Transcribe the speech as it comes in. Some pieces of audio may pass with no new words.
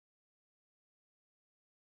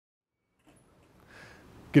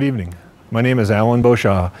Good evening. My name is Alan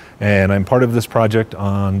Beauchamp, and I'm part of this project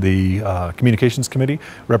on the Communications Committee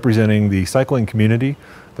representing the cycling community,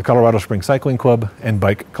 the Colorado Springs Cycling Club, and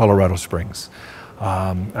Bike Colorado Springs.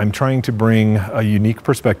 I'm trying to bring a unique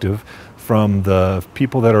perspective from the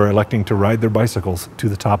people that are electing to ride their bicycles to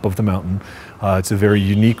the top of the mountain. It's a very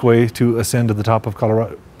unique way to ascend to the top of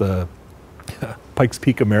Colorado, the Pikes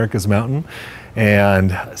Peak, America's mountain.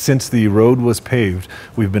 And since the road was paved,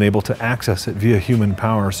 we've been able to access it via human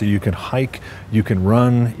power. So you can hike, you can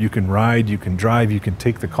run, you can ride, you can drive, you can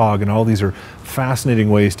take the cog, and all these are fascinating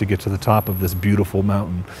ways to get to the top of this beautiful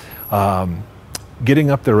mountain.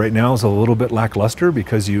 Getting up there right now is a little bit lackluster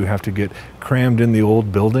because you have to get crammed in the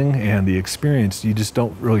old building, and the experience, you just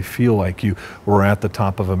don't really feel like you were at the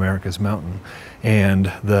top of America's mountain.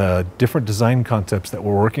 And the different design concepts that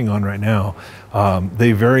we're working on right now,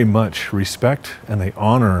 they very much respect and they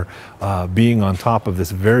honor being on top of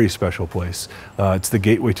this very special place. It's the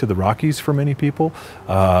gateway to the Rockies for many people.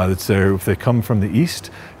 It's there, if they come from the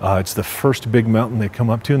east, it's the first big mountain they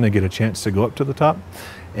come up to, and they get a chance to go up to the top.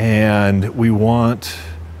 And we want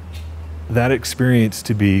that experience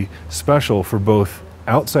to be special for both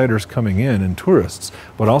outsiders coming in and tourists,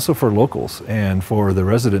 but also for locals and for the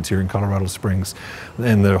residents here in Colorado Springs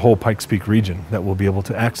and the whole Pikes Peak region that will be able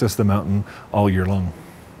to access the mountain all year long.